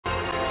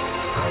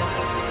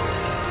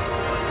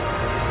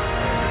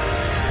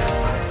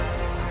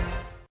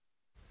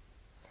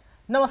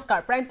নমস্কাৰ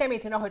prime time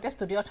 18 হৈতে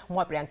ষ্টুডিঅত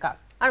মই প্ৰিয়ংকা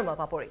আৰু মই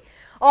পাপৰি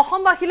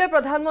অসমবাসীলৈ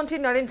প্ৰধানমন্ত্ৰী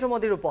নৰেন্দ্ৰ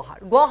মোদীৰ উপহাৰ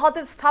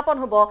গুৱাহাটীত স্থাপন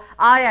হ'ব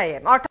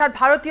IIM অৰ্থাৎ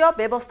ভাৰতীয়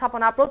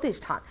ব্যৱস্থাপনা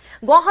প্ৰতিষ্ঠান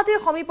গুৱাহাটীৰ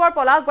সমীপৰ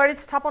পলাশবাৰীত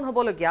স্থাপন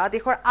হ'বলগীয়া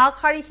দেশৰ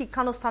আগশাৰী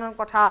শিক্ষানুষ্ঠানৰ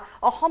কথা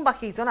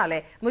অসমবাসীক জনালে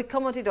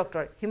মুখ্যমন্ত্ৰী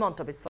ডক্টৰ হিমন্ত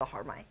বিশ্ব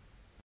শৰ্মাই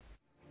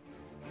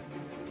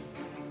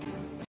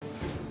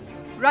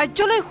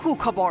ৰাজ্যলৈ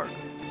সুখবৰ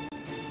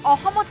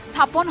অসমত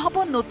স্থাপন হ'ব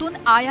নতুন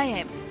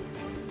IIM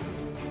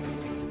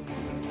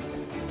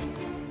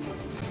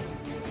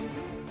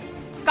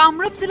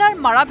কামৰূপ জিলাৰ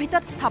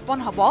মাৰাভিটাত স্থাপন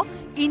হ'ব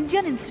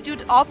ইণ্ডিয়ান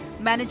ইনষ্টিটিউট অফ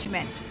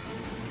মেনেজমেণ্ট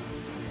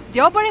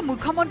দেওবাৰে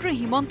মুখ্যমন্ত্ৰী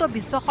হিমন্ত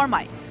বিশ্ব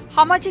শৰ্মাই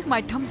সামাজিক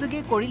মাধ্যমযোগে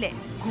কৰিলে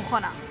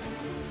ঘোষণা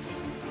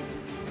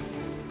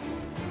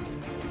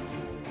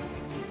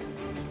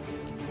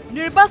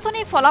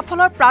নিৰ্বাচনী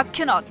ফলাফলৰ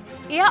প্ৰাক্ষণত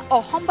এয়া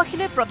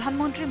অসমবাসীলৈ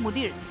প্ৰধানমন্ত্ৰী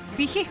মোদীৰ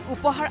বিশেষ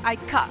উপহাৰ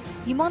আখ্যা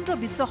হিমন্ত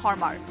বিশ্ব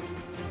শৰ্মাৰ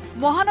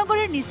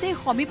মহানগৰীৰ নিচেই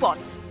সমীপত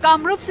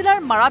কামৰূপ জিলাৰ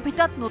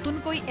মাৰাভিটাত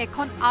নতুনকৈ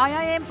এখন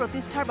IIM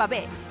প্ৰতিষ্ঠাৰ বাবে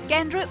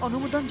কেন্দ্ৰই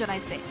অনুমোদন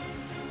জনাইছে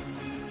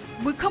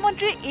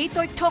মুখ্যমন্ত্ৰীয়ে এই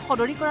তথ্য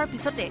সদৰি কৰাৰ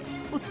পিছতে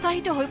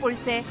উৎসাহিত হৈ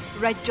পৰিছে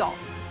ৰাজ্য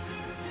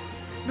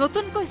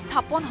নতুনকৈ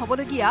স্থাপন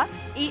হ'বলগীয়া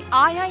এই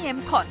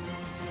IIMখন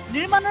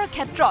নিৰ্মাণৰ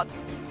ক্ষেত্ৰত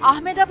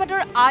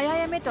আহমেদাবাদৰ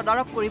IIMে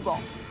তদাৰক কৰিব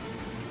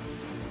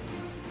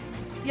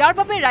ইয়াৰ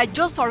বাবে ৰাজ্য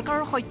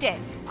চৰকাৰৰ সৈতে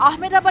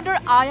আহমেদাবাদৰ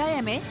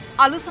IIMে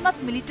আলোচনাত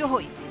মিলিত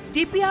হৈ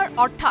DPR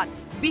অৰ্থাৎ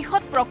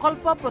বিশদ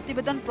প্ৰকল্প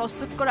প্ৰতিবেদন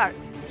প্ৰস্তুত কৰাৰ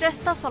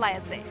চেষ্টা চলাই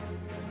আছে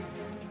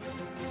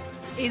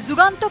এই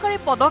যুগান্তকাৰী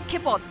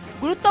পদক্ষেপত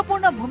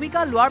গুৰুত্বপূৰ্ণ ভূমিকা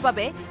লোৱাৰ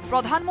বাবে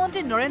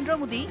প্ৰধানমন্ত্ৰী নৰেন্দ্ৰ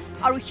মোদী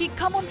আৰু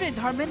শিক্ষামন্ত্ৰী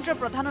ধৰ্মেন্দ্ৰ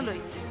প্ৰধানলৈ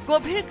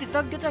গভীৰ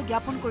কৃতজ্ঞতা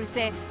জ্ঞাপন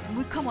কৰিছে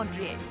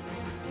মুখ্যমন্ত্ৰীয়ে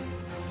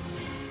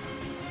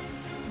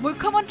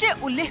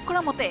উল্লেখ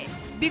কৰা মতে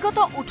বিগত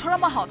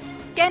 18 মাহত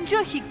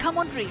কেন্দ্ৰীয়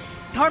শিক্ষামন্ত্ৰী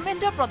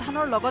ধৰ্মেন্দ্ৰ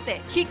প্ৰধানৰ লগতে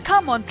শিক্ষা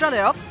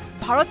মন্ত্ৰালয়ক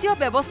ভাৰতীয়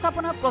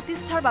ব্যৱস্থাপনা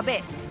প্ৰতিষ্ঠাৰ বাবে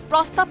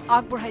প্ৰস্তাৱ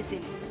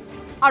আগবঢ়াইছিল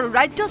আৰু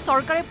ৰাজ্য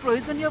চৰকাৰে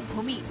প্ৰয়োজনীয়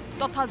ভূমি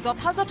তথা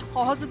যথাযথ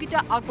সহযোগিতা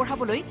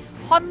আগবঢ়াবলৈ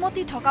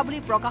সন্মতি থকা বুলি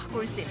প্ৰকাশ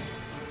কৰিছিল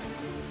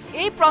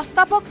এই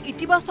প্ৰস্তাৱক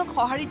ইতিবাচক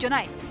সঁহাৰি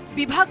জনাই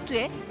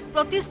বিভাগটোৱে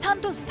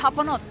প্ৰতিষ্ঠানটো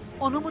স্থাপনত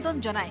অনুমোদন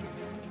জনায়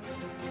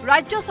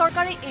ৰাজ্য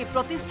চৰকাৰে এই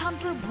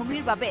প্ৰতিষ্ঠানটোৰ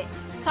ভূমিৰ বাবে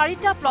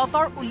 4টা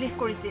প্লটৰ উল্লেখ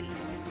কৰিছিল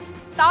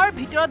তাৰ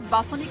ভিতৰত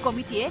বাছনি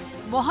কমিটিয়ে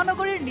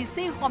মহানগৰীৰ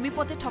নিচেই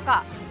সমীপতে থকা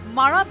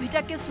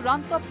মাৰাভিটাকে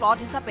চূড়ান্ত প্লট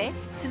হিচাপে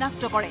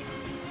চিনাক্ত কৰে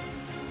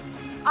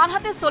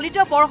আনহাতে চলিত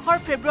বৰ্ষৰ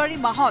ফেব্ৰুৱাৰী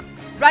মাহত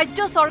ৰাজ্য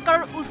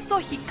চৰকাৰৰ উচ্চ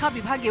শিক্ষা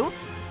বিভাগেও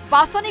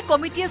বাছনি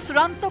কমিটিয়ে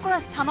চূড়ান্ত কৰা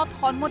স্থানত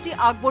সন্মতি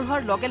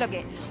আগবঢ়োৱাৰ লগে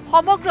লগে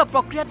সমগ্ৰ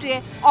প্ৰক্ৰিয়াটোৱে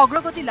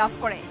অগ্ৰগতি লাভ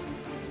কৰে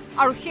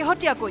আৰু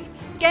শেহতীয়াকৈ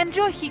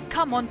কেন্দ্ৰীয়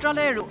শিক্ষা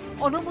মন্ত্ৰালয়ৰো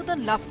অনুমোদন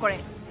লাভ কৰে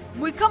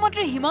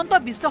মুখ্যমন্ত্ৰী হিমন্ত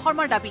বিশ্ব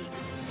শৰ্মাৰ দাবী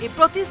এই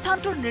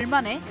প্ৰতিষ্ঠানটোৰ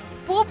নিৰ্মাণে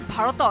পূব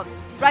ভাৰতত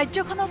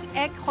ৰাজ্যখনক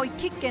এক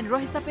শৈক্ষিক কেন্দ্ৰ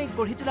হিচাপে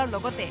গঢ়ি তোলাৰ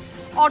লগতে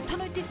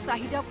অৰ্থনৈতিক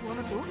চাহিদা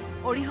পূৰণতো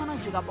অৰিহণা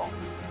যোগাব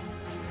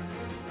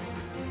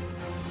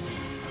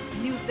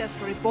News Desk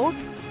Report,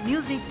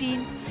 News18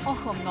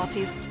 Assam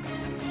Northeast.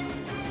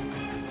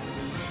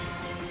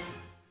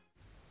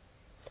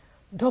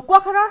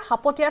 ঢকুৱাখানাৰ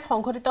হাপতিয়াত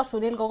সংঘটিত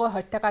সুনীল গগৈ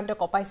হত্যাকাণ্ডে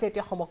কপাইছে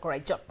এতিয়া সমগ্ৰ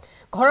ৰাজ্য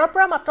ঘৰৰ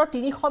পৰা মাত্ৰ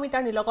 300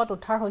 মিটাৰ নিলগত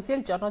উদ্ধাৰ হৈছিল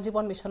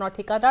জনজীৱন মিছনৰ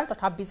ঠিকাদাৰ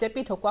তথা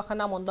বিজেপি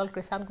ঢকুৱাখানা মণ্ডল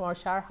কিষাণ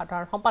মৰ্চাৰ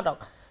সাধাৰণ সম্পাদক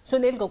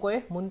সুনীল গগৈৰ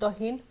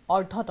মুণ্ডহীন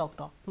অৰ্ধদগ্ধ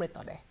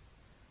মৃতদেহ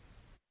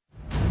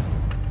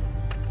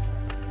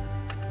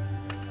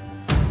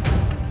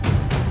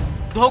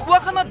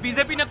ঢকুৱাখানাত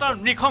বিজেপি নেতাৰ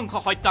নৃশংস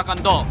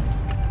হত্যাকাণ্ড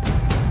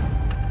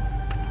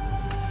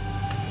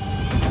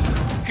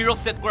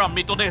শিৰচ্ছেদ কৰা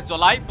মৃতদেহ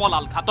জ্বলাই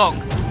পলাল ঘাতক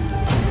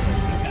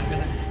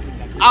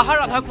আহাৰ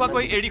আধা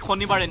খোৱাকৈ এৰি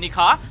শনিবাৰে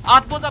নিশা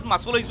 8 বজাত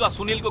মাছলৈ যোৱা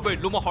সুনীল গগৈৰ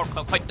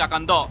লোমহৰ্ষক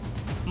হত্যাকাণ্ড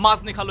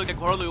মাজনিশালৈকে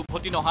ঘৰলৈ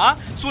উভতি নহা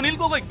সুনীল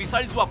গগৈক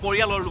বিচাৰি যোৱা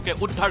পৰিয়ালৰ লোকে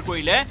উদ্ধাৰ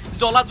কৰিলে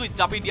জ্বলাজুইত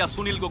জাপি দিয়া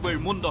সুনীল গগৈৰ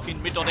মুণ্ডহীন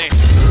মৃতদেহ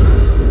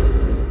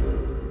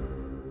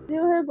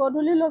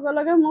গধূলি লগে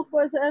লগে মোক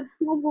কৈছে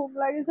মোক ভোক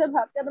লাগিছে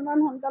ভাত কেইটামান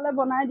সোনকালে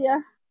বনাই দিয়া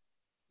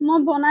মই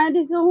বনাই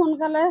দিছো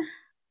সোনকালে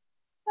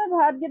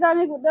ভাতকেইটা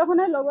আমি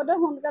গোটেইখনে লগতে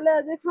সোনকালে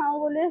আজি খাওঁ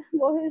বুলি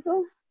বহিছো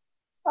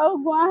আৰু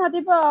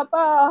গুৱাহাটীৰ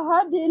পৰা অহা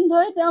দিন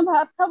ধৰি তেওঁ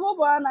ভাত খাব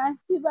পৰা নাই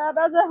কিবা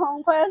এটা যে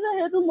সংশয় আছে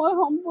সেইটো মই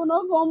সম্পূৰ্ণ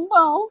গম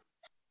পাওঁ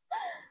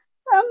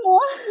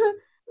মই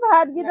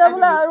ভাতকেইটা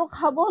বোলে আৰু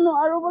খাব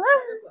নোৱাৰো বোলে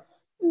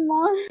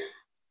মই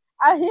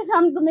আহি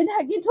খাম তুমি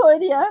ঢাকি থৈ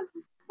দিয়া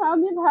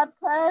আমি ভাত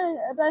খাই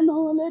এটাই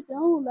নহলে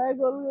তেওঁ ওলাই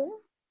গ'লগৈ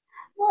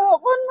মই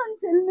অকণমান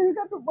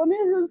চিলমিলকে টোপনি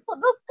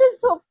ফটককে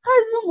চক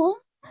খাইছো মই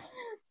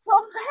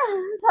চক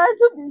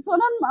চাইছো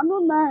বিচনাত মানুহ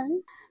নাই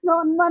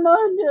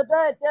মানুহৰ দেউতা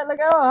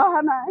এতিয়ালৈকে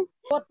অহা নাই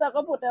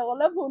বৰ্তাকৰ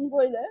পুতেকলে ফোন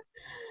কৰিলে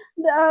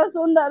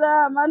দেচোন দাদা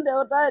আমাৰ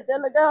দেউতা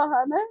এতিয়ালৈকে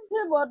অহা নাই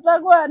সেই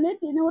বৰ্তাকো আনি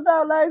তিনিওটা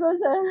ওলাই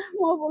গৈছে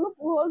মই বোলো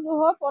পোহৰ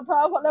চোহৰ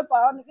পথাৰৰ ফালে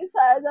পাওঁ নেকি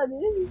চাই যাবি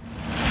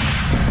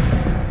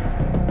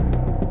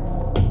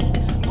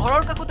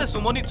ঘৰৰ কাষতে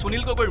সুমনিত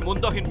সুনীল গগৈৰ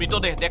মুণ্ডহীন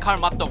মৃতদেহ দেখাৰ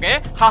মাত্ৰকে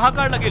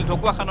হাহাকাৰ লাগিল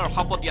ঢকুৱাখানাৰ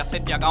হাপতিয়া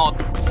চেতিয়া গাঁৱত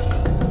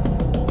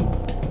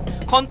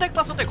খন্তেক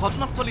পাছতে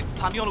ঘটনাস্থলীত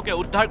স্থানীয় লোকে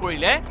উদ্ধাৰ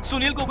কৰিলে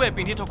সুনীল গগৈয়ে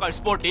পিন্ধি থকাৰ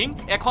স্পৰ্টিং,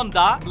 এখন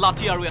দা,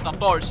 লাঠি আৰু এটা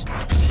টৰ্চ।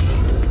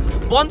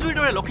 বনজুইৰ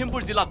দৰে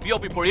লখিমপুৰ জিলাত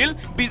বিয়পি পৰিল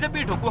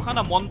বিজেপিৰ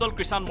ঢকুৱাখানা মণ্ডল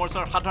কিষাণ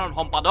মৰ্চাৰ সাধাৰণ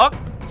সম্পাদক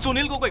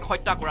সুনীল গগৈক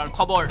হত্যা কৰাৰ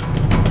খবৰ।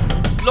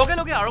 লগে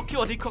লগে আৰক্ষী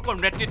অধীক্ষকৰ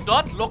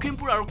নেতৃত্বত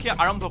লখিমপুৰ আৰক্ষীয়ে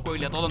আৰম্ভ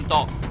কৰিলে তদন্ত।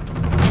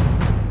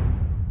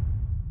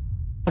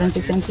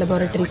 फॉरेंसिक साइंस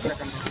लेबोरेटरी से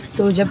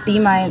तो जब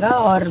टीम आएगा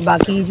और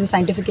बाकी जो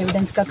साइंटिफिक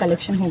एविडेंस का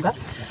कलेक्शन होगा,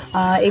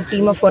 एक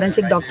टीम ऑफ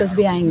फॉरेंसिक डॉक्टर्स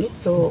भी आएंगे,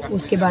 तो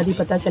उसके बाद ही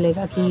पता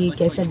चलेगा कि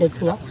कैसे डेथ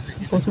हुआ।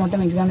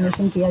 पोस्टमार्टम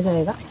एग्जामिनेशन किया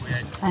जाएगा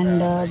एंड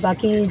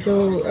बाकी जो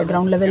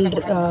ग्राउंड लेवल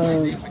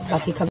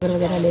बाकी खबर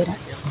वगैरह ले रहे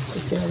हैं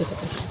उसके बाद ही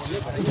पता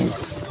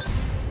चलेगा।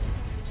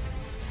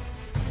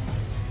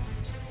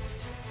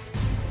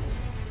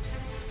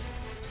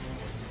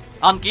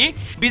 আনকি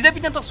বিজেপি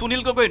নেতা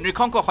সুনীল গগৈ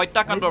নৃশংস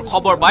হত্যাকাণ্ডৰ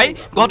খবৰ পাই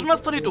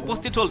ঘটনাস্থলীত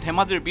উপস্থিত হল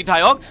ধেমাজিৰ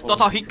বিধায়ক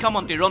তথা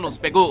শিক্ষামন্ত্ৰী ৰনোজ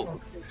পেগু।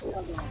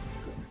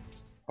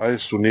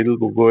 সুনীল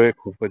গগৈ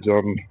খুব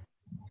এজন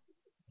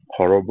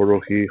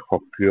খৰবৰহী,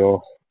 সক্ৰিয়,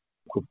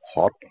 খুব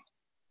সৎ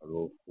আৰু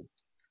খুব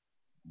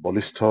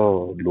বলিষ্ঠ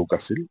লোক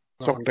আছিল।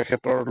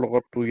 তেখেতৰ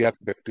লগততো ইয়াত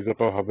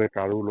ব্যক্তিগতভাৱে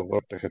কাৰো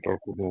লগত তেখেতৰ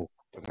কোনো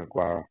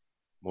তেনেকুৱা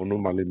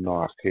মনোমালিন্য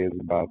আখে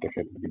বা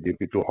তেখেত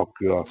বিজেপিটো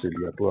সক্ৰিয় আছিল,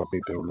 ইয়াতো আমি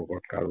তেওঁৰ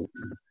লগত কাৰো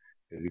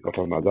হেৰি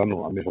কথা নাজানো।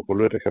 আমি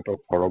সকলোৱে তেখেতক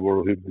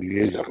খৰবৰহী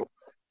বুলিয়েই জানো।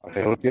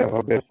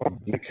 শেহতীয়াভাৱে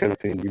পাব্লিক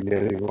হেল্থ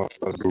ইঞ্জিনিয়াৰিঙত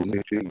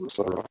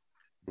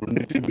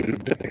দুৰ্নীতিৰ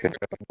বিৰুদ্ধে তেখেত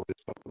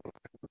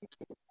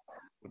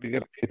গতিকে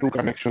সেইটো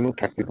কানেকশ্যনো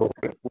থাকিব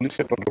পাৰে।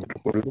 পুলিচে তদন্ত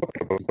কৰিব,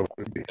 তদন্ত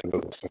কৰি বিচাৰ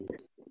ব্যৱস্থা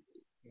কৰিব।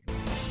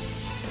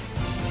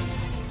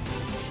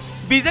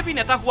 বিজেপি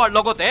নেতা হোৱাৰ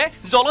লগতে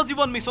জল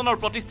জীৱন মিছনৰ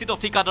প্ৰতিষ্ঠিত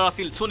ঠিকাদাৰ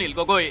আছিল সুনীল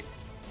গগৈ।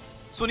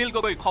 সুনীল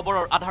গগৈ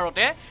খবৰৰ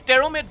আধাৰতে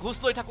 13 মেত ঘুষ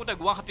লৈ থাকোঁতে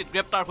গুৱাহাটীত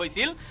গ্ৰেপ্তাৰ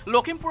হৈছিল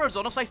লখিমপুৰৰ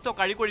জনস্বাস্থ্য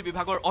কাৰিকৰী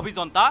বিভাগৰ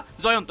অভিযন্তা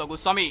জয়ন্ত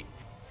গোস্বামী।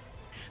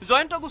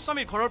 জয়ন্ত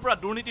গোস্বামীৰ ঘৰৰ পৰা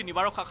দুৰ্নীতি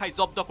নিবাৰক শাখাই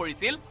জব্দ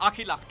কৰিছিল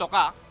 80 লাখ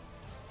টকা।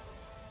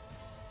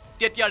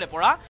 তেতিয়াৰে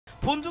পৰা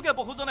ফোনযোগে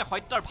বহুজনে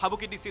হত্যাৰ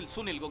ভাবুকি দিছিল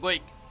সুনীল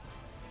গগৈক।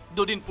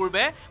 দুদিন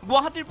পূৰ্বে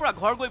গুৱাহাটীৰ পৰা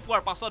ঘৰ গৈ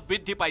পোৱাৰ পাছত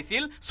বৃদ্ধি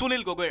পাইছিল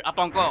সুনীল গগৈৰ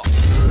আতংক।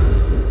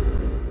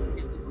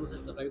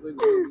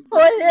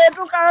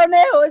 এইটো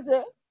কাৰণেই হৈছে,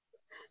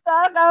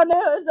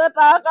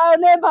 তাৰ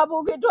কাৰণে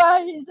ভাবুকিটো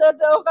আহিছে,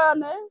 তেওঁৰ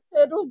কাৰণে,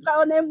 সেইটো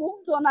কাৰণে মোক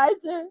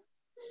জনাইছে।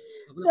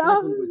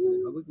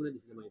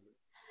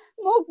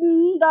 মোক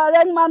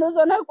ডাইৰেক্ট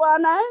মানুহজনে কোৱা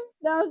নাই,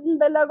 তেওঁ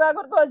বেলেগৰ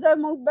আগত কৈছে,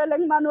 মোক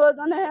বেলেগ মানুহ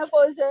এজনেহে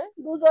কৈছে।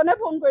 দুজনে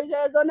ফোন কৰিছে,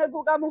 এজনে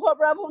গোগামুখৰ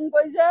পৰা ফোন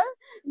কৰিছে,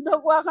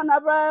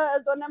 ঢকুৱাখানাৰ পৰা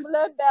এজনে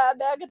বোলে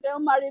বেয়াকে তেওঁ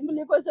মাৰিম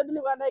বুলি কৈছে বুলি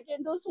কোৱা নাই,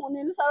 কিন্তু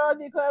সুনীল ছাৰৰ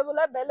বিষয়ে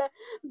বোলে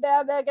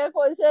বেয়াকে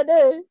কৈছে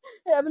দেই,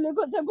 সেই বুলি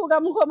কৈছে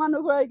গোগামুখৰ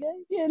মানুহগৰাকীয়ে।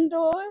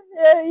 কিন্তু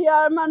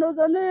ইয়াৰ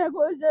মানুহজনেহে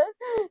কৈছে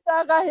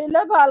তাক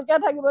আহিলে ভালকে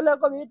থাকিবলৈ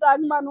কবি, তাক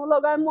মানুহ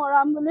লগাই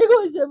মৰাম বুলি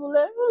কৈছে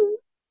বোলে।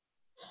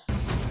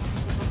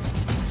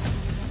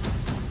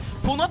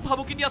 ফোনত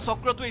ভাবুকি দিয়া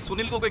চক্ৰটোৱে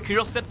সুনীল গগৈক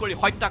শিৰচ্ছেদ কৰি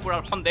হত্যা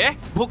কৰাৰ সন্দেহ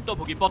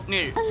ভুক্তভোগী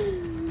পত্নীৰ।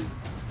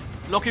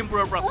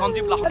 লখিমপুৰৰ পৰা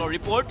Sanjeev লাহনৰ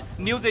report,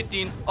 news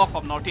 18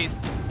 Assam north east.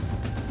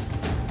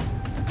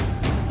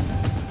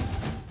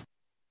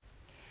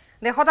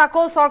 দেশত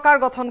আকৌ চৰকাৰ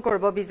গঠন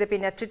কৰিব বিজেপি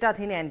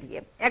নেতৃত্বাধীন NDA।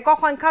 একক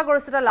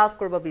সংখ্যাগৰিষ্ঠতা লাভ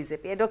কৰিব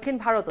বিজেপিয়ে। দক্ষিণ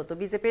ভাৰততো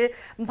বিজেপিৰ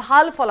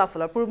ভাল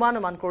ফলাফলৰ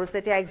পূৰ্বানুমান কৰিছে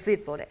এতিয়া এক্সিট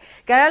পলে।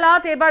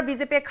 কেৰালাত এইবাৰ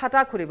বিজেপিয়ে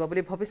খাটা খুলিব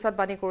বুলি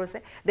ভৱিষ্যতবাণী কৰিছে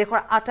দেশৰ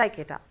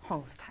আটাইকেইটা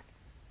সংস্থাই।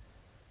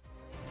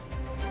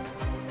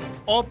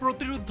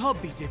 অপ্ৰতিৰোধ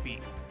বিজেপি,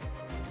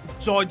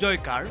 জয়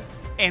জয়কাৰ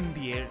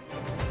NDAৰ।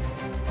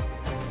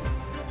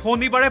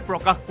 শনিবাৰে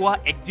প্ৰকাশ পোৱা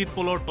এক্সিট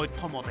পলৰ তথ্য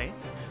মতে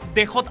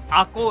দেশত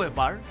আকৌ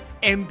এবাৰ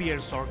NDAৰ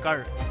চৰকাৰ।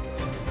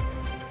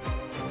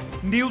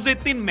 নিউজ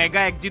 18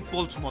 মেগা এক্সিট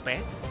পলছ মতে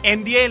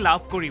NDA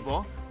লাভ কৰিব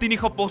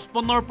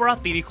 355ৰ পৰা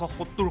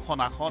 370খন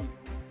আসন।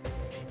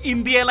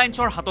 ইণ্ডিয়া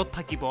এলায়েন্সৰ হাতত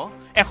থাকিব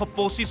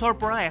 125ৰ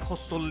পৰা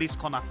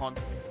 140খন আসন।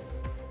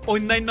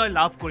 অন্যান্যই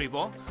লাভ কৰিব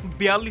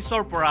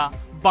 42ৰ পৰা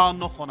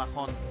 52খন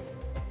আসন।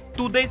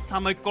 টুডে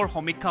চাণক্যৰ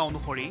সমীক্ষা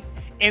অনুসৰি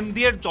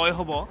NDAৰ জয়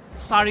হ'ব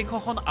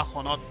 400খন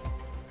আসনত।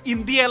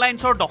 ইণ্ডিয়া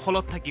এলায়েন্সৰ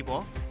দখলত থাকিব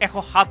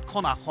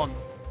 107খন আসন।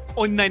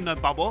 অন্যান্যই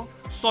পাব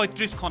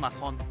 36খন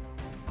আসন।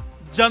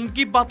 জন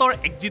কি বাতৰ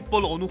এক্সিট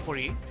পল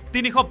অনুসৰি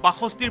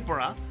 362ৰ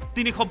পৰা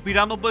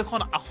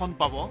 392খন আসন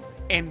পাব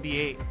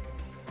NDA।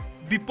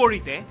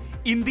 বিপৰীতে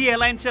ইণ্ডিয়া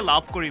এলায়েন্সে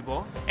লাভ কৰিব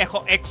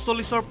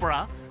 141ৰ পৰা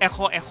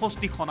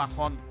 161খন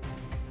আসন।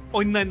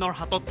 অন্যান্যৰ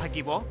হাতত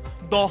থাকিব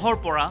 10ৰ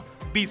পৰা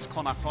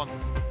 20খন আসন।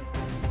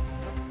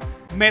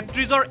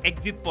 মেট্ৰিজৰ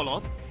এক্সিট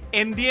পলত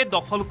NDA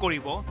দখল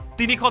কৰিব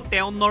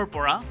 353ৰ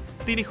পৰা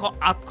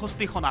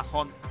 368খন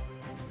আসন।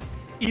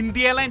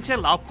 ইণ্ডিয়া এলায়েন্সে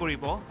লাভ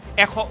কৰিব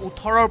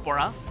 118ৰ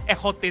পৰা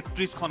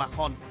 133খন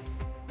আসন।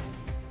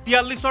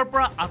 43ৰ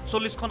পৰা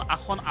 48খন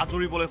আসন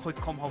আজৰিবলৈ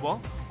সক্ষম হ'ব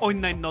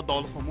অন্যান্য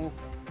দলসমূহ।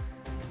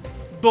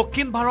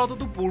 দক্ষিণ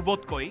ভাৰততো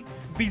পূৰ্বতকৈ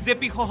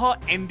বিজেপি সহ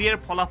NDAৰ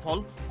ফলাফল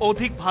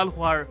অধিক ভাল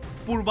হোৱাৰ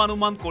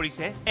পূৰ্বানুমান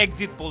কৰিছে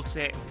এক্সিট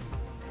পলছে।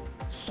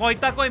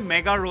 6টাকৈ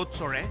মেগা ৰোড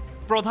শ্ব'ৰে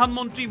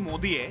প্ৰধানমন্ত্ৰী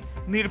মোদীয়ে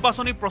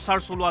নিৰ্বাচনী প্ৰচাৰ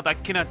চলোৱা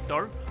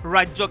দাক্ষিণাত্যৰ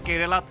ৰাজ্য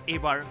কেৰালাত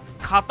এইবাৰ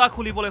খাতা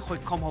খুলিবলৈ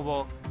সক্ষম হ'ব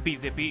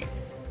BJP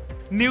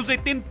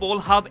News18 pole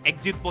hub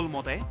exit pole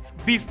মতে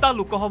 20টা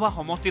লোকসভা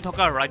সমষ্টি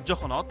থকা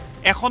ৰাজ্যখনত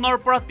এখনৰ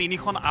পৰা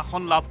 3খন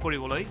আসন লাভ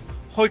কৰিবলৈ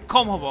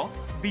সক্ষম হ'ব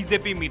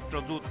বিজেপি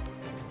মিত্ৰজোঁট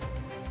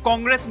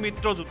কংগ্ৰেছ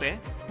মিত্ৰজোঁটে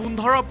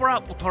 15ৰ পৰা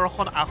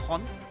 18খন আসন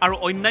আৰু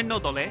অন্যান্য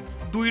দলে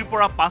 2ৰ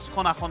পৰা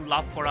 5খন আসন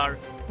লাভ কৰাৰ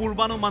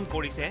পূৰ্বানুমান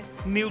কৰিছে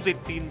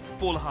News18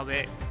 পোল হাবে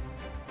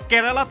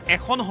কেৰালাত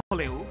এখন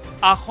হলেও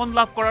আসন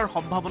লাভ কৰাৰ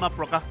সম্ভাৱনা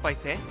প্ৰকাশ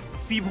পাইছে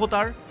সি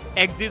ভোটাৰ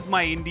এক্সিছ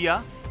মাই ইণ্ডিয়া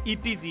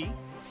ইটিজি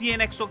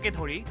CNXকে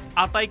ধৰি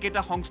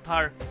আটাইকেইটা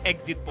সংস্থাৰ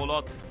এক্সিট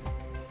পোলত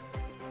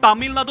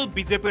তামিলনাডুত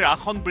বিজেপিৰ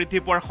আসন বৃদ্ধি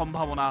পোৱাৰ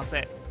সম্ভাৱনা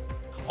আছে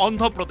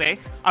অন্ধ্ৰপ্ৰদেশ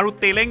আৰু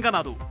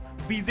তেলেংগানাতো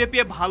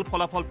বিজেপিয়ে ভাল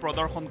ফলাফল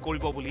প্ৰদৰ্শন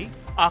কৰিব বুলি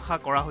আশা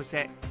কৰা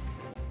হৈছে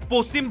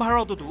পশ্চিম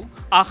ভাৰততো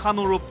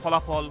আশানুৰূপ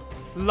ফলাফল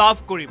লাভ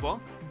কৰিব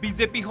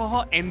বিজেপি সহ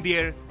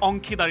NDAৰ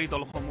অংশীদাৰী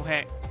দলসমূহে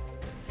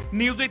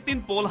News18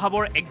 পোল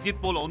হাবৰ এক্সিট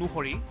পোল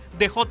অনুসৰি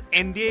দেশত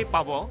NDA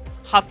পাব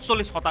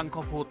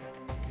 47% ভোট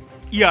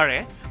ইয়াৰে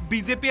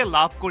বিজেপিয়ে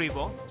লাভ কৰিব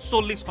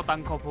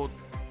 40% ভোট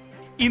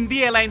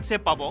ইণ্ডিয়া এলায়েন্সে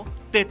পাব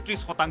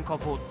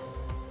 33% ভোট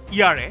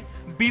ইয়াৰে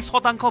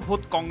 20%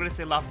 ভোট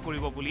কংগ্ৰেছে লাভ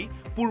কৰিব বুলি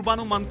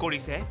পূৰ্বানুমান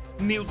কৰিছে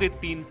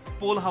News18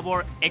 পোল হাবৰ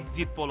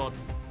এক্সিট পোলত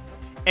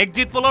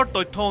এক্সিট পোলৰ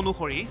তথ্য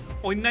অনুসৰি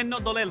অন্যান্য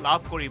দলে লাভ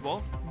কৰিব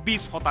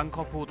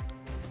 20% ভোট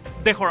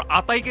দেশৰ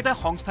আটাইকেইটা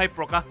সংস্থাই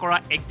প্ৰকাশ কৰা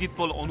এক্সিট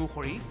পোল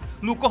অনুসৰি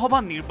লোকসভা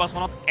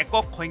নিৰ্বাচনত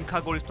একক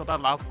সংখ্যাগৰিষ্ঠতা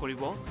লাভ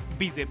কৰিব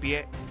বিজেপিয়ে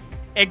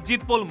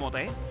এক্সিট পোল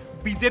মতে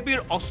বিজেপিৰ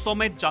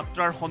অশ্বমেধ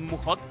যাত্ৰাৰ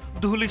সন্মুখত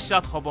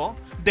ধুলিচাত হ'ব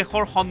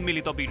দেশৰ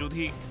সন্মিলিত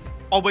বিৰোধী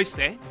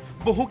অৱশ্যে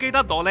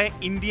বহুকেইটা দলে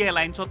ইণ্ডিয়া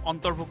এলায়েন্সত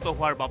অন্তৰ্ভুক্ত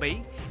হোৱাৰ বাবেই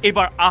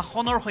এবাৰ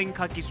আসনৰ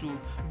সংখ্যা কিছু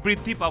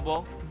বৃদ্ধি পাব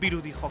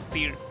বিৰোধী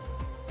শক্তিৰ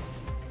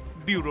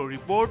bureau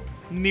report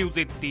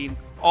News18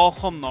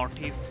 Assam north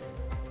east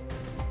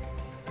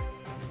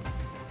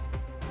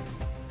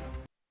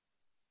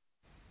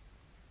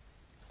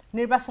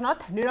নিৰ্বাচনত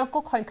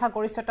নিৰংকুশ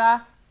সংখ্যাগৰিষ্ঠতা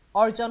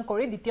অৰ্জন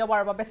কৰি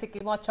দ্বিতীয়বাৰৰ বাবে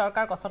ছিকিমত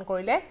চৰকাৰ গঠন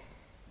কৰিলে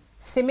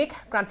সিমিক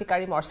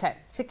ক্ৰান্তিকাৰী মৰ্চাই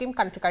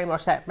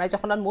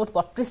ৰাজ্যখনত মুঠ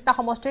 32টা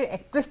সমষ্টিৰ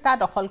 31টা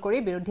দখল কৰি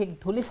বিৰোধীক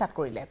ধুলিচাত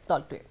কৰিলে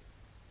দলটোৱে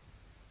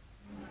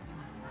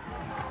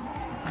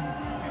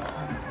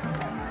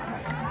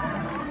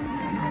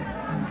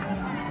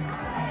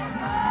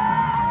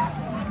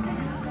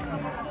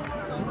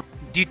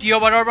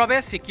দ্বিতীয়বাৰৰ বাবে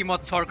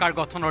ছিকিমত চৰকাৰ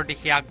গঠনৰ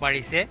দিশে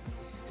আগবাঢ়িছে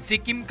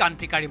ছিকিম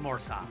ক্ৰান্তিকাৰী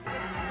মৰ্চা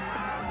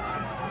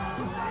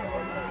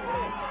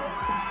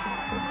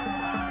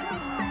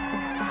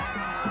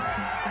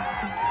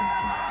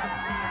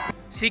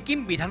ছিকিম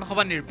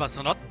বিধানসভা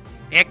নিৰ্বাচনত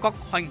একক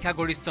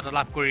সংখ্যাগৰিষ্ঠতা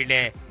লাভ কৰিলে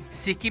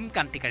ছিকিম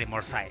ক্ৰান্তিকাৰী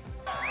মৰ্চাই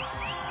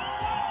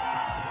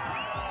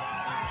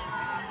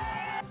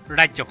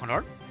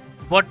ৰাজ্যখনৰ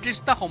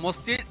 32টা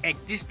সমষ্টিৰ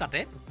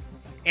 31টাতে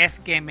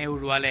SKMে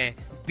উৰুৱালে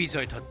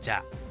বিজয় ধ্বজা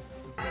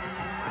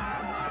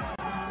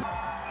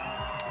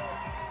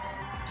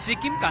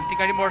ছিকিম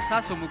ক্ৰান্তিকাৰী মৰ্চা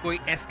চমুকৈ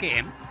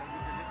SKM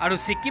আৰু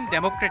ছিকিম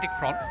ডেমক্ৰেটিক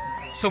ফ্ৰণ্ট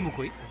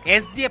চমুকৈ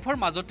SDFৰ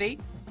মাজতেই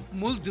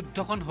মূল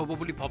যুদ্ধখন হ'ব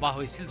বুলি ভবা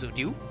হৈছিল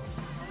যদিও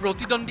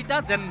প্ৰতিদ্বন্দিতা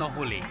যেন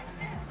নহলে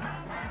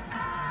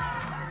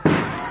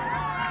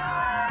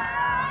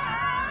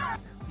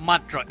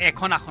মাত্ৰ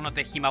এখন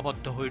আসনতে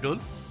সীমাবদ্ধ হৈ ৰল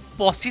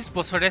 25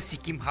 বছৰে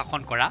ছিকিম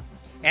শাসন কৰা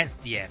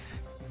SDF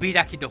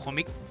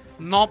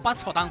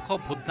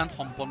 82.95% ভোটদান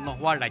সম্পন্ন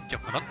হোৱা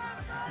ৰাজ্যখনত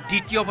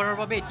দ্বিতীয়বাৰৰ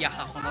বাবে এতিয়া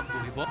শাসনত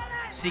বহিব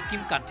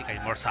ছিকিম ক্ৰান্তিকাৰী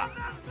মৰ্চা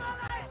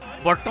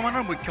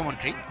বৰ্তমানৰ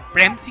মুখ্যমন্ত্ৰী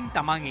প্ৰেম সিং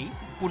তামাঙেই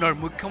পুনৰ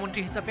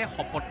মুখ্যমন্ত্ৰী হিচাপে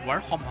শপত লোৱাৰ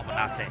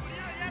সম্ভাৱনা আছে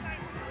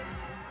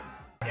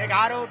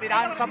 11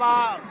 विधानसभा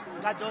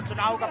का जो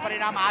चुनाव का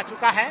परिणाम आ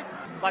चुका है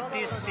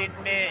 32 सीट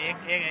में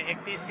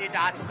 31 सीट आ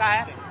चुका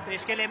है तो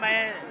इसके लिए मैं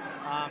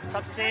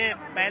सबसे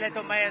पहले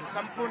तो मैं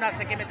संपूर्ण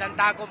सिक्किम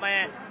जनता को मैं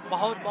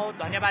बहुत बहुत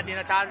धन्यवाद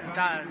देना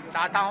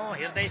चाहता हूं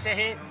हृदय से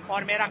ही और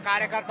मेरा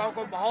कार्यकर्ताओं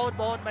को बहुत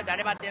बहुत मैं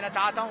धन्यवाद देना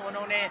चाहता हूं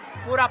उन्होंने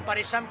पूरा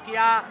परिश्रम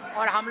किया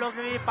और हम लोग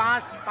ने भी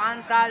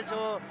 5 साल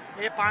जो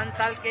ये 5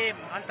 साल के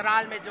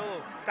अंतराल में जो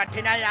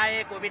कठिनाई आए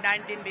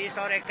कोविड-19 20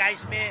 और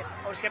 21 में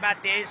और उसके बाद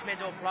 23 में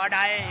जो फ्लड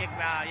आए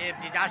ये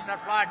डिजास्टर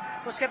फ्लड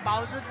उसके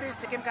बावजूद भी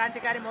सिक्किम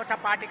क्रांतिकारी मोर्चा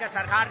पार्टी का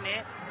सरकार ने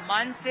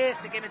मन से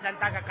सिक्किम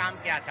जनता का काम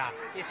किया था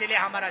इसीलिए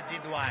हमारा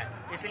जीत हुआ है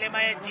इसलिए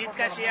मैं जीत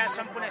का श्रेय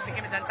संपूर्ण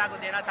सिक्किम जनता को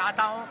देना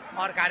चाहता हूं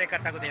और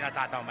कार्यकर्ता को देना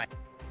चाहता हूं मैं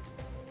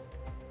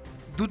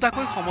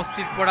দুটাকৈ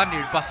সমষ্টিৰ পৰা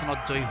নিৰ্বাচনত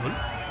জয়ী হ'ল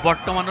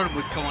বৰ্তমানৰ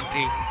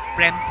মুখ্যমন্ত্ৰী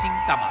প্ৰেম সিং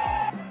তামাং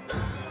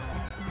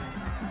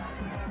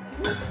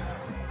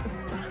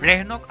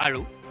ৰেহনক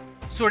আৰু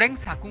সোৰেং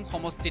সাকুং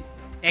সমষ্টিত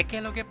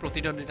একেলগে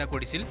প্ৰতিদ্বন্দিতা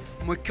কৰিছিল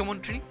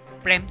মুখ্যমন্ত্ৰী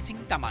প্ৰেম সিং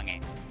তামাঙে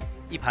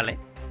ইফালে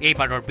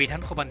এইবাৰৰ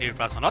বিধানসভা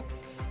নিৰ্বাচনত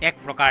এক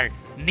প্ৰকাৰ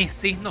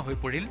নিশ্চিহ্ন হৈ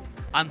পৰিল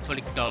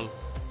আঞ্চলিক দল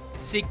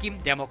ছিকিম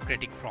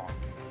ডেমক্ৰেটিক ফ্ৰণ্ট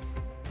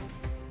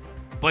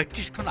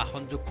 32খন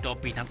আসনযুক্ত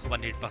বিধানসভা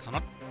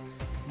নিৰ্বাচনত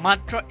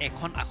মাত্ৰ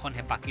এখন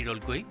আসনহে বাকী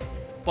ৰলগৈ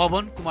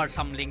পৱন কুমাৰ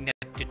চামলিং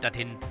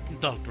নেতৃত্বাধীন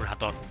দলটোৰ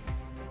হাতত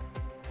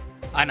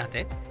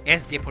আনহাতে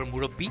SDFৰ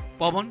মুৰব্বী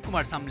পৱন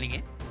কুমাৰ চামলিঙে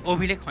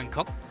অভিলেখ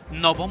সংখ্যক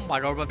নৱম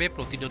বাৰৰ বাবে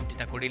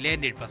প্ৰতিদ্বন্দ্বিতা কৰিলে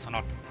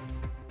নিৰ্বাচনত।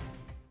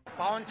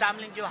 पवन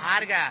चामलिंग जो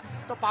हार गया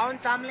तो पवन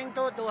चामलिंग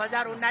तो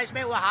 2019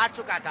 में वो हार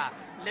चुका था,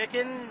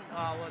 लेकिन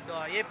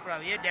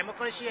ये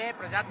डेमोक्रेसी है,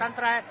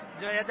 प्रजातंत्र है।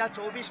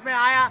 2024 में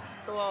आया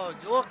तो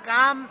जो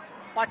काम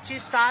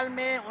 25 साल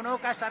में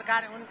उनका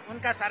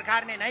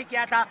सरकार ने नहीं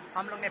किया था,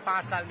 हम लोग ने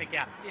 5 साल में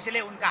किया,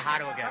 इसलिए उनका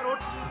हार हो गया।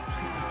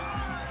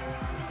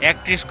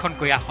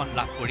 31খনকৈ আসন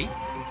লাভ কৰি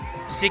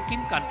ছিকিম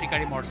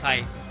ক্ৰান্তিকাৰী মৰ্চাই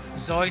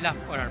জয় লাভ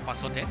কৰাৰ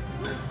পাছতে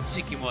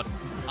ছিকিমত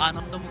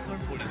আনন্দমুখৰ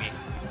পৰিৱেশ।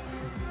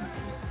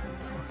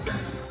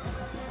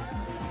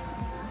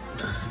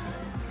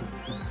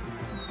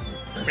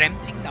 প্ৰেম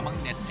সিং তামাং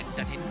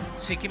নেতৃত্বাধীন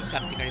ছিকিম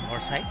ক্ৰান্তিকাৰী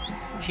মৰ্চাই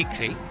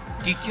শীঘ্ৰেই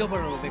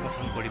দ্বিতীয়বাৰৰ বাবে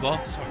গঠন কৰিব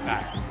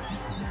চৰকাৰ।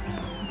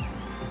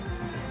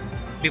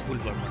 বিপুল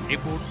Barman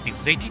report,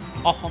 news 18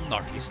 Assam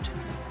north east.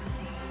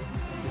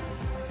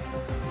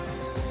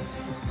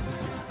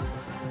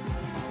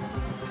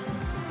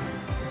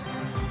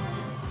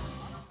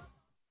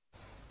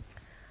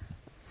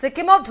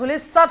 সিকিমত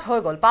ধুলিসাত হৈ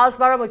গ'ল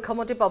 5বাৰৰ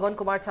মুখ্যমন্ত্ৰী পৱন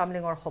কুমাৰ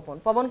চামলিঙৰ সপোন।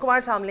 পৱন কুমাৰ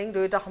চামলিং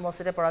দুয়োটা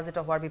সমষ্টিতে পৰাজিত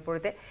হোৱাৰ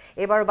বিপৰীতে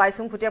এইবাৰ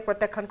বাইচুং ভুটিয়াক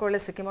প্ৰত্যাখ্যান কৰিলে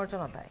ছিকিমৰ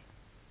জনতাই।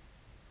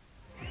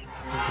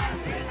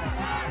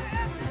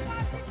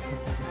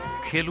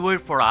 খেলুৱৈৰ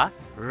পৰা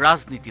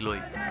ৰাজনীতিলৈ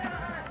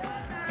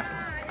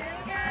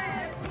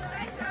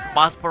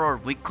 5বাৰৰ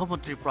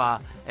মুখ্যমন্ত্ৰীৰ পৰা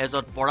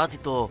এজন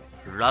পৰাজিত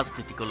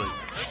ৰাজনীতিকলৈ।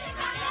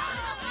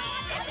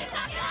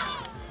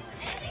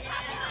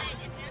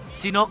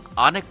 চীনক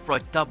আন এক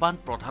প্ৰত্যাহ্বান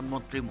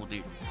প্ৰধানমন্ত্ৰী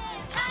মোদীৰ।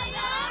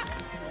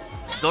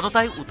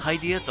 জনতাই উঠাই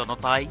দিয়ে,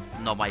 জনতাই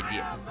নমাই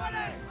দিয়ে।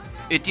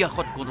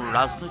 ইতিহাসত কোনো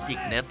ৰাজনৈতিক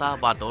নেতা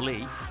বা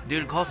দলেই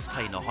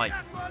দীৰ্ঘস্থায়ী নহয়।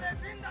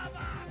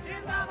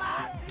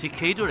 ঠিক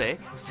সেইদৰে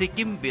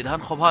ছিকিম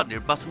বিধানসভা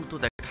নিৰ্বাচনতো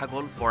দেখা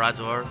গ'ল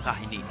পৰাজয়ৰ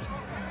কাহিনী।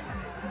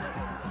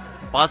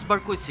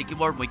 5বাৰকৈ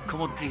ছিকিমৰ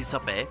মুখ্যমন্ত্ৰী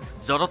হিচাপে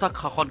জনতাক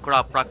শাসন কৰা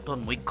প্ৰাক্তন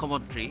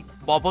মুখ্যমন্ত্ৰী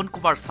পৱন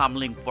কুমাৰ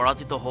চামলিং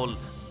পৰাজিত হ'ল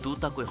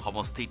দুটাকৈ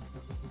সমষ্টিত।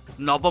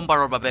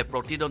 নৱমবাৰৰ বাবে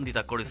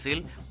প্ৰতিদ্বন্দ্বিতা কৰিছিল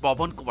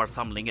পৱন কুমাৰ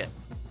চামলিঙে।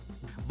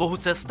 বহু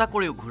চেষ্টা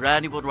কৰিও ঘূৰাই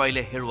আনিব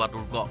নোৱাৰিলে হেৰুৱা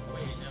দুৰ্গ।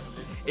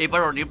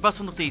 এইবাৰৰ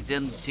নিৰ্বাচনতেই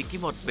যেন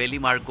ছিকিমত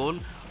বেলিমাৰ গ'ল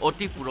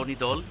অতি পুৰণি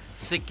দল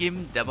ছিকিম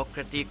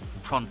ডেমক্ৰেটিক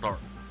ফ্ৰণ্টৰ।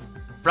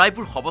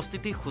 প্ৰায়বোৰ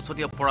সমষ্টিতেই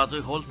শোচনীয়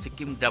পৰাজয় হ'ল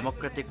ছিকিম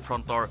ডেমক্ৰেটিক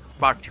ফ্ৰণ্টৰ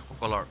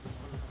প্ৰাৰ্থীসকলৰ।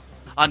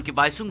 আনকি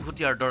বাইচুং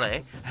ভুটিয়াৰ দৰে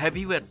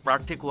হেভিৱেট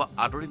প্ৰাৰ্থীকো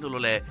আদৰি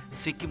নললে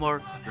ছিকিমৰ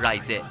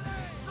ৰাইজে।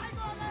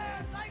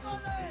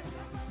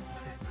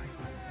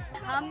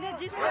 हमने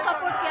जिसको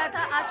सपोर्ट किया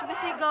था, आज भी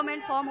सी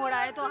गवर्नमेंट फॉर्म हो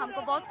रहा है तो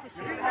हमको बहुत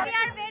खुशी है। We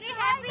are very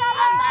happy.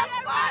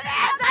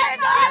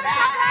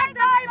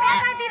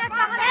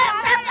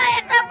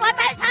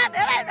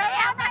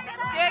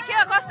 देखिए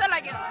कष्ट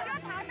लगे,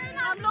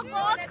 हम लोग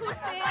बहुत खुश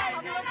हैं।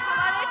 हम लोग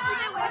हमारे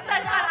चुने हुए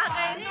सरकार आ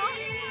गए तो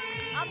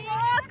हम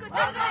बहुत खुश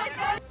हैं।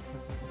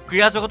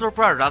 ক্ৰীড়া জগতৰ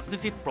পৰা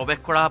ৰাজনীতিত প্ৰৱেশ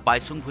কৰা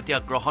বাইচুং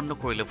ভুটিয়াক গ্ৰহণ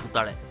নকৰিলে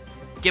ভোটাৰে।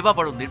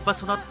 কেইবাবাৰো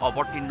নিৰ্বাচনত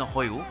অৱতীৰ্ণ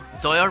হৈও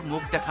জয়ৰ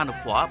মুখ দেখা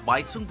নোপোৱা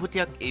বাইচুং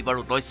ভুটিয়াক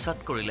এইবাৰো নস্যাৎ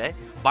কৰিলে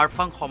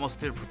বাৰফাং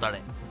সমষ্টিৰ ভোটাৰে।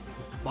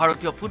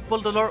 ভাৰতীয় ফুটবল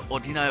দলৰ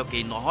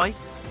অধিনায়কেই নহয়,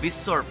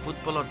 বিশ্বৰ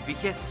ফুটবলত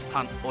বিশেষ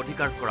স্থান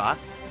অধিকাৰ কৰা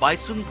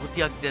বাইচুং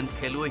ভুটিয়াক যেন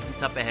খেলুৱৈ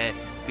হিচাপেহে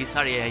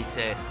বিচাৰি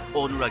আহিছে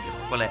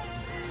অনুৰাগীসকলে।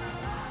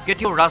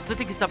 কেতিয়াও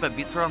ৰাজনীতিক হিচাপে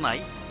বিচৰা নাই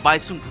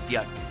বাইচুং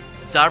ভুটিয়াক,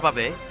 যাৰ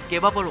বাবে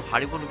কেইবাবাৰো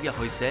হাৰিবলগীয়া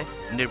হৈছে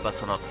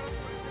নিৰ্বাচনত।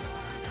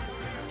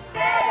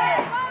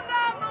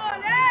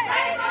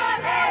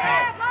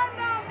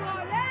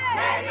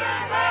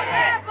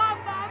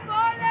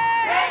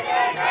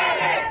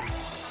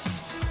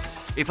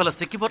 ইফালে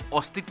ছিকিমত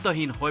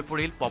অস্তিত্বহীন হৈ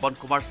পৰিল পৱন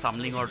কুমাৰ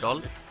চামলিঙৰ দল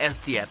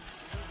SDF।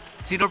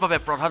 চীনৰ বাবে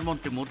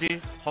প্ৰধানমন্ত্ৰী মোদীৰ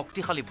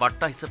শক্তিশালী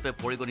বাৰ্তা হিচাপে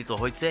পৰিগণিত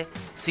হৈছে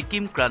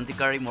ছিকিম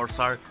ক্ৰান্তিকাৰী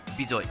মৰ্চাৰ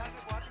বিজয়।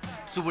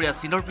 চুবুৰীয়া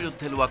চীনৰ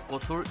বিৰুদ্ধে লোৱা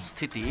কঠোৰ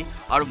স্থিতি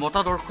আৰু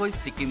মতাদৰ্শই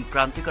ছিকিম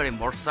ক্ৰান্তিকাৰী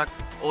মৰ্চাক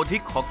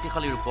অধিক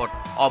শক্তিশালী ৰূপত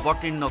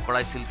অৱতীৰ্ণ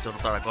কৰাইছিল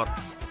জনতাৰ আগত।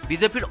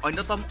 বিজেপিৰ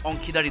অন্যতম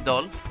অংশীদাৰী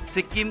দল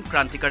ছিকিম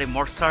ক্ৰান্তিকাৰী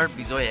মৰ্চাৰ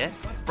বিজয়ে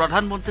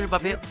প্ৰধানমন্ত্ৰীৰ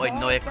বাবে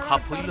অন্য এক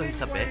সাফল্য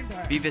হিচাপে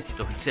বিবেচিত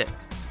হৈছে।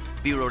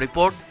 Bureau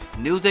report,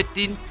 news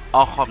 18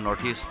 Assam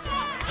north east.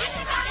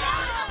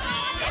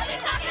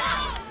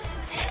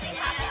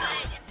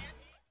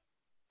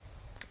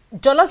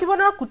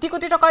 জলজীৱনৰ crore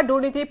crore টকাৰ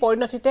দুৰ্নীতিৰ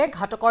পৰিণতিতে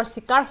ঘাতকৰ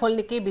চিকাৰ হ'ল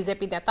নেকি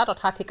বিজেপি নেতা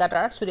তথা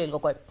ঠিকাদাৰ সুনীল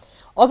গগৈ।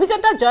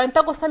 অভিযন্তা জয়ন্ত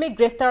গোস্বামীক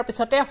গ্ৰেপ্তাৰৰ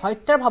পিছতে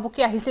হত্যাৰ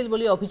ভাবুকি আহিছিল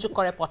বুলি অভিযোগ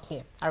কৰে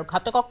পত্নীয়ে। আৰু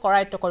ঘাতকক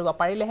কৰায়ত্ব কৰিব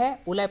পাৰিলেহে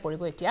ওলাই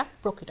পৰিব এতিয়া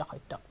প্ৰকৃত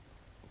সত্য।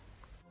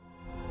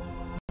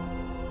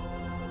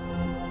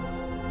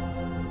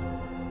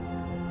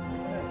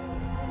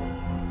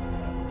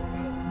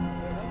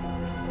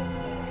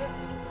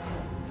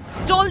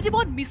 জল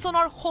জীৱন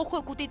মিছনৰ শ শ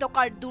কোটি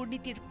টকাৰ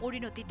দুৰ্নীতিৰ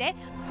পৰিণতিতে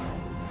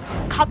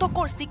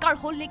ঘাতকৰ চিকাৰ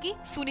হ'ল নেকি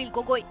সুনীল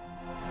গগৈ।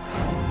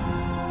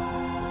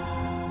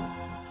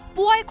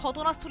 পুৱাই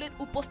ঘটনাস্থলীত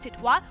উপস্থিত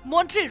হোৱা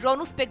মন্ত্ৰী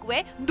ৰণোজ পেগুৱে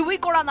দুই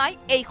কৰা নাই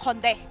এই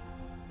সন্দেহ।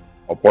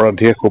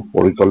 অপৰাধীয়ে খুব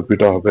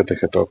পৰিকল্পিতভাৱে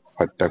তেখেতক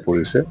হত্যা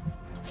কৰিছে।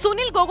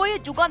 সুনীল গগৈয়ে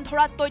যোগান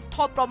ধৰা তথ্য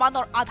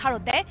প্ৰমাণৰ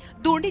আধাৰতে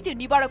দুৰ্নীতি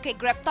নিবাৰকে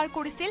গ্ৰেপ্তাৰ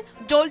কৰিছিল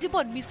জল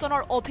জীৱন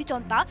মিছনৰ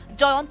অভিযন্তা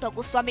জয়ন্ত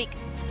গোস্বামীক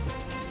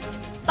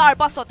তাৰ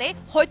পাছতে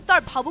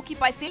হত্যাৰ ভাবুকি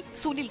পাইছিল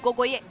সুনীল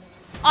গগৈয়ে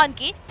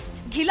আনকি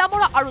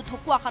ঘিলামৰা আৰু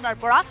ঢকুৱাখানাৰ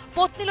পৰা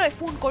পত্নীলৈ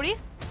ফোন কৰি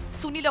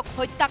সুনীলক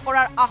হত্যা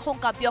কৰাৰ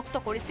আশংকা ব্যক্ত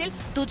কৰিছিল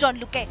দুজন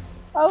লোকে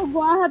আৰু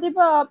গুৱাহাটীৰ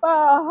পৰা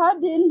অহা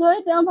দিন ধৰি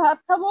তেওঁ ভাত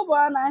খাব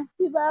পৰা নাই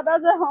কিবা এটা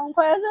যে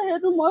সংশয় আছে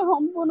সেইটো মই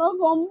সম্পূৰ্ণ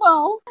গম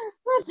পাওঁ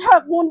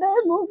থাকোঁতে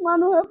মোক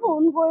মানুহে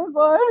ফোন কৰি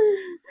কয়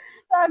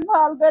তাক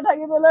ভালকৈ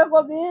থাকিবলৈ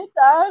কবি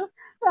তাৰ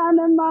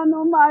কাৰণে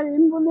মানুহ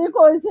মাৰিম বুলি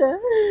কৈছে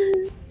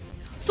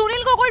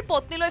সুনীল গগৈৰ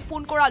পত্নীলৈ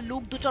ফোন কৰা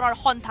লোক দুজনৰ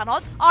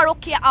সন্ধানত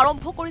আৰক্ষীয়ে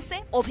আৰম্ভ কৰিছে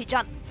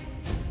অভিযান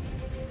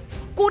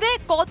কোনে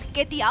কত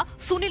কেতিয়া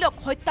সুনীলক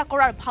হত্যা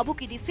কৰাৰ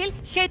ভাবুকি দিছিল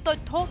সেই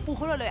তথ্য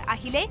পোহৰলৈ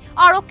আহিলে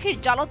আৰক্ষীৰ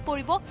জালত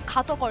পৰিব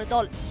ঘাতকৰ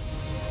দল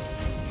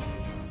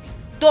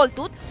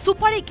দলটোত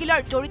সুপাৰী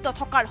কিলাৰ জড়িত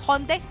থকাৰ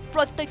সন্দেহ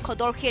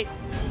প্ৰত্যক্ষদৰ্শীৰ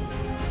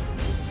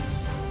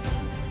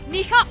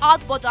নিশা ৮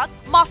 বজাত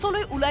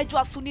মাছলৈ ওলাই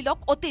যোৱা সুনীলক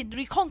অতি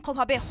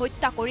নৃশংসভাৱে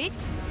হত্যা কৰি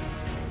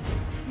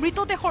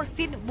মৃতদেহৰ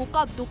চিন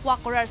মুকাব দুখুৱা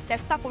কৰাৰ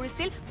চেষ্টা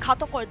কৰিছিল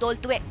ঘাতকৰ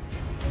দলটোৱে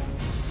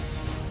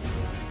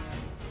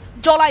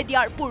জ্বলাই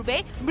দিয়াৰ পূৰ্বে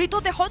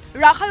মৃতদেহত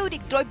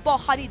ৰাসায়নিক দ্ৰব্য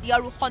সাৰি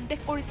দিয়াৰো সন্দেহ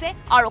কৰিছে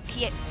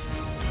আৰক্ষীয়ে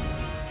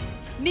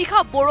নিশা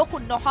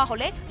বৰষুণ নহা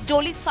হলে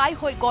জ্বলি ছাই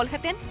হৈ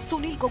গলহেঁতেন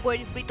সুনীল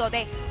গগৈৰ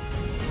মৃতদেহ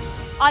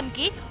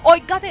আনকি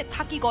অজ্ঞাতে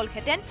থাকি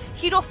গলহেঁতেন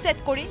শিৰচ্ছেদ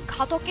কৰি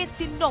ঘাতকে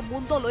চিহ্ন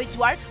মুণ্ড লৈ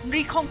যোৱাৰ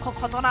নৃশংস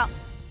ঘটনা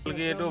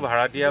এইটো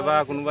ভাড়াতীয়া বা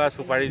কোনোবা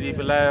চুপাৰী দি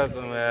পেলাই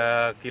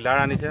কিলাৰ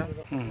আনিছে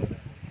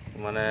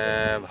মানে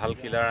ভাল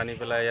কিলাৰ আনি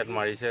পেলাই ইয়াত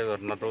মাৰিছে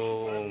ঘটনাটো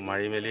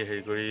মাৰি মেলি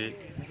হেৰি কৰি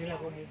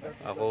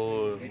আকৌ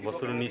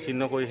বস্তুটো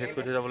নিচিন্ন কৰি শেষ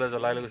কৰি থৈ যাবলৈ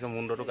জ্বলাই লৈ গৈছে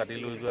মুণ্ডটো কাটি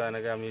লৈ যোৱা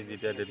এনেকৈ আমি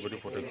যেতিয়া ডেড বডি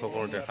প্ৰত্যক্ষ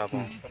কৰোঁ দেখা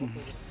পাওঁ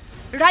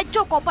ৰাজ্য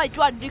কঁপাই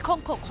যোৱা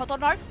নৃশংস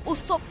ঘটনাৰ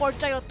উচ্চ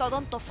পৰ্যায়ৰ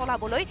তদন্ত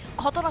চলাবলৈ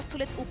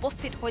ঘটনাস্থলীত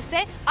উপস্থিত হৈছে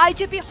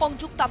আইজিপি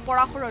সংযুক্তা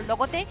পৰাশৰৰ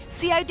লগতে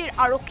চিআইডিৰ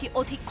আৰক্ষী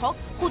অধীক্ষক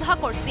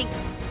সুধাকৰ সিং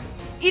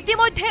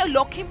ইতিমধ্যে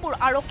লখিমপুৰ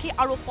আৰক্ষী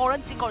আৰু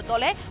ফৰেন্সিকৰ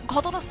দলে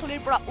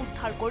ঘটনাস্থলীৰ পৰা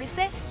উদ্ধাৰ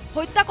কৰিছে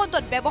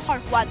হত্যাকাণ্ডত ব্যৱহাৰ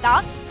হোৱা দা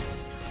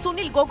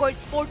সুনীল গগৈৰ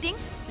স্পৰ্টিং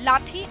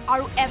লাঠি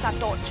আৰু এটা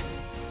টৰ্চ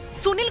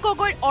সুনীল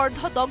গগৈৰ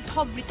অৰ্ধদগ্ধ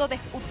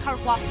মৃতদেহ উদ্ধাৰ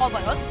হোৱা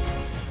সময়ত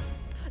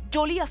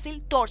জ্বলি আছিল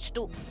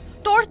টৰ্চটো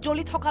টৰ্চ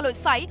জ্বলি থকালৈ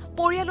চাই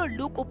পৰিয়ালৰ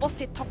লোক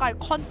উপস্থিত থকাৰ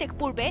খন্তেক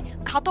পূৰ্বে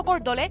ঘাতকৰ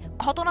দলে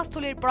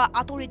ঘটনাস্থলীৰ পৰা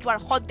আঁতৰি যোৱাৰ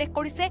সন্দেহ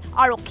কৰিছে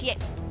আৰক্ষীয়ে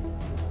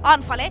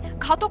আনফালে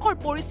ঘাতকৰ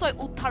পৰিচয়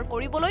উদ্ধাৰ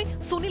কৰিবলৈ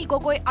সুনীল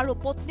গগৈ আৰু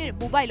পত্নীৰ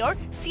মোবাইলৰ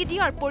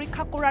CDR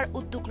পৰীক্ষা কৰাৰ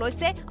উদ্যোগ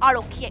লৈছে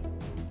আৰক্ষীয়ে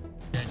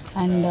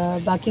एंड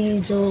बाकी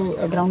जो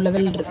ग्राउंड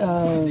लेवल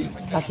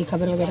बाकी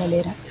खबर वगैरह ले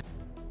रहे हैं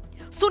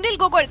সুনীল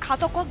গগৈৰ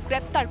ঘাতকক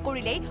গ্ৰেপ্তাৰ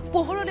কৰিলেই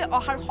পোহৰলৈ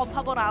অহাৰ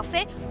সম্ভাৱনা আছে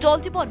জল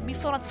জীৱন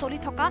মিছনত চলি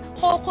থকা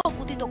শ শ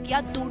কোটি টকীয়া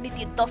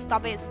দুৰ্নীতিৰ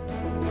দস্তাবেজ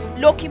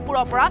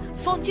লখিমপুৰৰ পৰা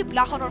সঞ্জীৱ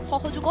লাহনৰ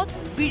সহযোগত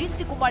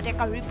বিৰিঞ্চি কুমাৰ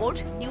ডেকাৰ report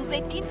news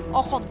 18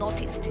 Assam north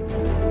east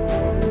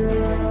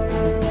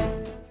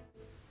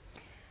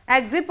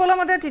exit পোলৰ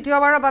মতে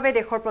তৃতীয়বাৰৰ বাবে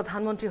দেশৰ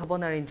প্ৰধানমন্ত্ৰী হ'ব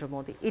নৰেন্দ্ৰ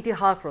মোদী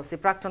ইতিহাস ৰচি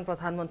প্ৰাক্তন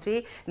প্ৰধানমন্ত্ৰী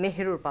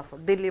নেহৰুৰ পাছত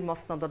দিল্লীৰ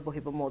মসনদত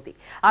বহিব মোদী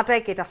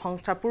আটাইকেইটা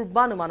সংস্থাৰ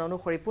পূৰ্বানুমান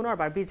অনুসৰি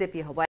পুনৰবাৰ বিজেপি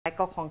হ'ব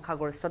একক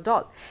সংখ্যাগৰিষ্ঠ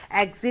দল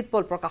এক্সিট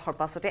পোল প্ৰকাশৰ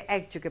পাছতে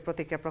একযোগে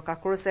প্ৰতিক্ৰিয়া প্ৰকাশ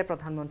কৰিছে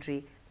প্ৰধানমন্ত্ৰী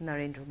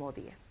নৰেন্দ্ৰ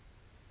মোদীয়ে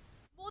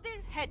মোদীৰ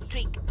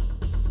হেট্ৰিক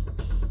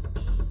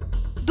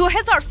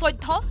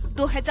 2014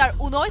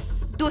 2019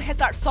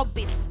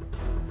 2024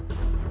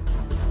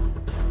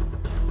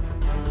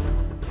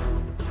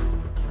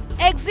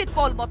 এক্সিট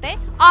পোল মতে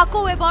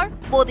আকৌ এবাৰ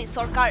মোদী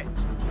চৰকাৰ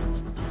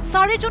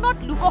 4 জুনত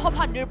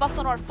লোকসভা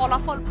নিৰ্বাচনৰ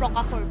ফলাফল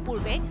প্ৰকাশৰ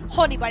পূৰ্বে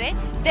শনিবাৰে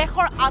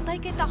দেশৰ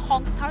আটাইকেইটা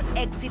সংস্থাৰ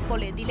এক্সিট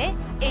পোলে দিলে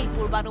এই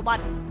পূৰ্বানুমান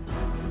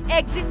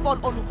এক্সিট পোল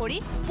অনুসৰি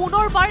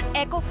পুনৰবাৰ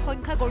একক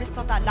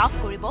সংখ্যাগৰিষ্ঠতা লাভ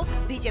কৰিব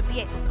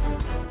বিজেপিয়ে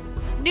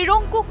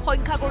নিৰংকুশ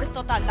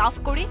সংখ্যাগৰিষ্ঠতা লাভ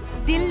কৰি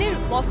দিল্লীৰ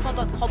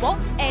মসনদত হ'ব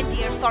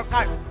এনডিএৰ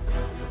চৰকাৰ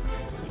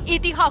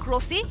ইতিহাস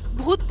ৰচি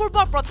ভূতপূৰ্ব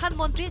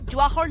প্ৰধানমন্ত্ৰী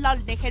জৱাহৰলাল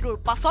নেহৰুৰ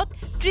পাছত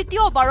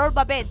তৃতীয়বাৰৰ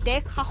বাবে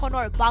দেশ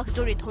শাসনৰ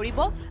বাঘজৰি ধৰিব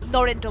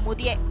নৰেন্দ্ৰ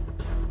মোদীয়ে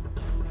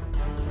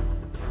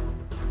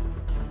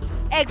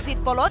এক্সিট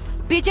পোলত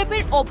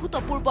বিজেপিৰ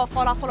অভূতপূৰ্ব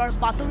ফলাফলৰ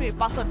বাতৰিৰ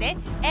পাছতে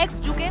এক্স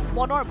যুগে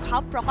মনৰ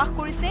ভাৱ প্ৰকাশ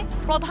কৰিছে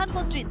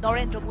প্ৰধানমন্ত্ৰী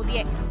নৰেন্দ্ৰ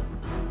মোদীয়ে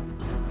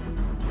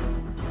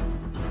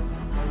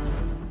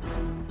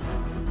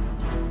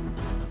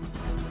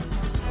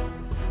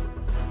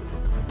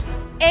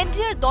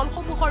এনডিএৰ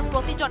দলসমূহৰ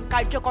প্ৰতিজন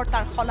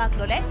কাৰ্যকৰ্তাৰ শলাগ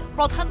ললে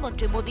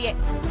প্ৰধানমন্ত্ৰী মোদীয়ে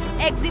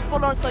এক্সিট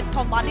পোলৰ তথ্য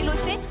মানি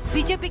লৈছে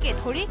বিজেপিকে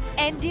ধৰি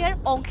এনডিএৰ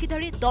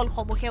অংশীদাৰী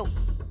দলসমূহেও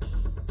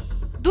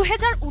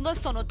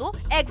 2019 চনতো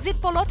এক্সিট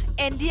পোলত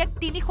এনডিএক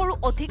 300ৰো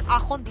অধিক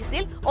আসন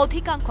দিছিল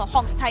অধিকাংশ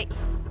সংস্থাই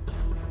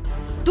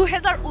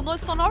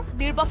 2019 চনৰ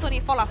নিৰ্বাচনী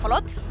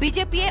ফলাফলত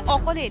বিজেপিয়ে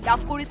অকলে লাভ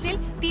কৰিছিল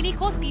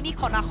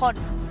 303খন আসন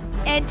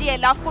এনডিএ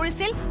লাভ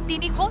কৰিছিল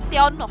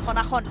 353খন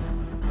আসন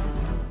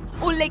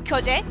উল্লেখ্য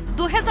যে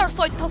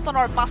 2014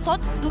 চনৰ পাছত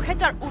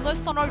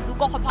 2019 চনৰ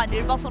লোকসভা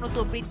নিৰ্বাচনতো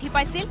বৃদ্ধি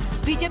পাইছিল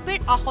বিজেপিৰ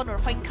আসনৰ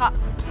সংখ্যা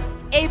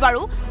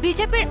এইবাৰো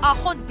বিজেপিৰ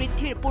আসন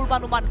বৃদ্ধিৰ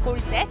পূৰ্বানুমান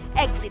কৰিছে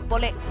এক্সিট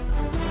পলে।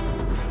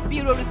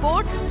 Bureau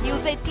report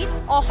news 18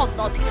 Assam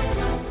north east.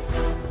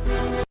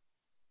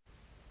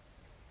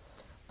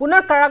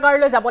 পুনৰ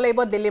কাৰাগাৰলৈ যাব লাগিব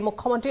দিল্লী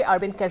মুখ্যমন্ত্ৰী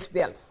অৰবিন্দ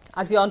কেজৰিৱাল।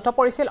 আজি অন্ত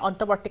পৰিছিল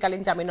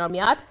অন্তৱৰ্তীকালীন জামিনৰ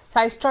ম্যাদ।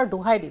 স্বাস্থ্যৰ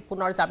দোহাই দি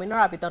পুনৰ জামিনৰ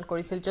আবেদন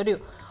কৰিছিল যদিও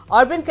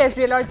অৰবিন্দ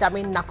কেজৰিৱালৰ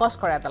জামিন নাকচ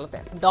কৰে আদালতে।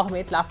 10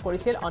 মিনিট লাভ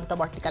কৰিছিল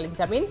অন্তৱৰ্তীকালীন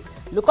জামিন।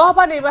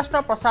 লোকসভা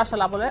নিৰ্বাচনৰ প্ৰচাৰ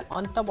চলাবলৈ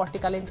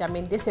অন্তৱৰ্তীকালীন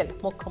জামিন দিছিল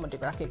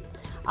মুখ্যমন্ত্ৰীগৰাকীক।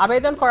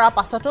 আবেদন কৰাৰ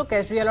পাছতো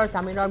কেজৰিৱালৰ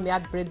জামিনৰ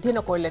ম্যাদ বৃদ্ধি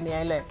নকৰিলে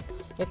ন্যায়ালয়ে।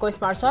 21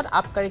 মাৰ্চত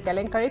আবকাৰী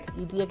কেলেংকাৰীত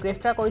ইডিয়ে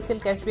গ্ৰেপ্তাৰ কৰিছিল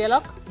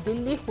কেজৰিৱালক।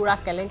 দিল্লী সুৰা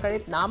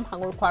কেলেংকাৰীত নাম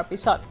সাঙুৰ খোৱাৰ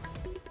পিছত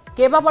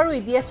কেইবাবাৰো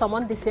ইডিয়ে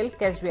সমন দিছিল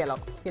কেজৰিৱালক,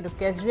 কিন্তু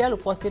কেজৰিৱাল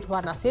উপস্থিত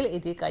হোৱা নাছিল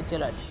ইডিৰ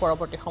কাৰ্যালয়ত।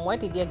 পৰৱৰ্তী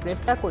সময়ত ইডিয়ে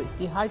গ্ৰেপ্তাৰ কৰি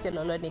তিহাৰ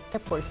জেললৈ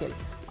নিক্ষেপ কৰিছিল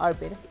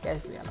অৰবিন্দ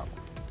কেজৰিৱালক।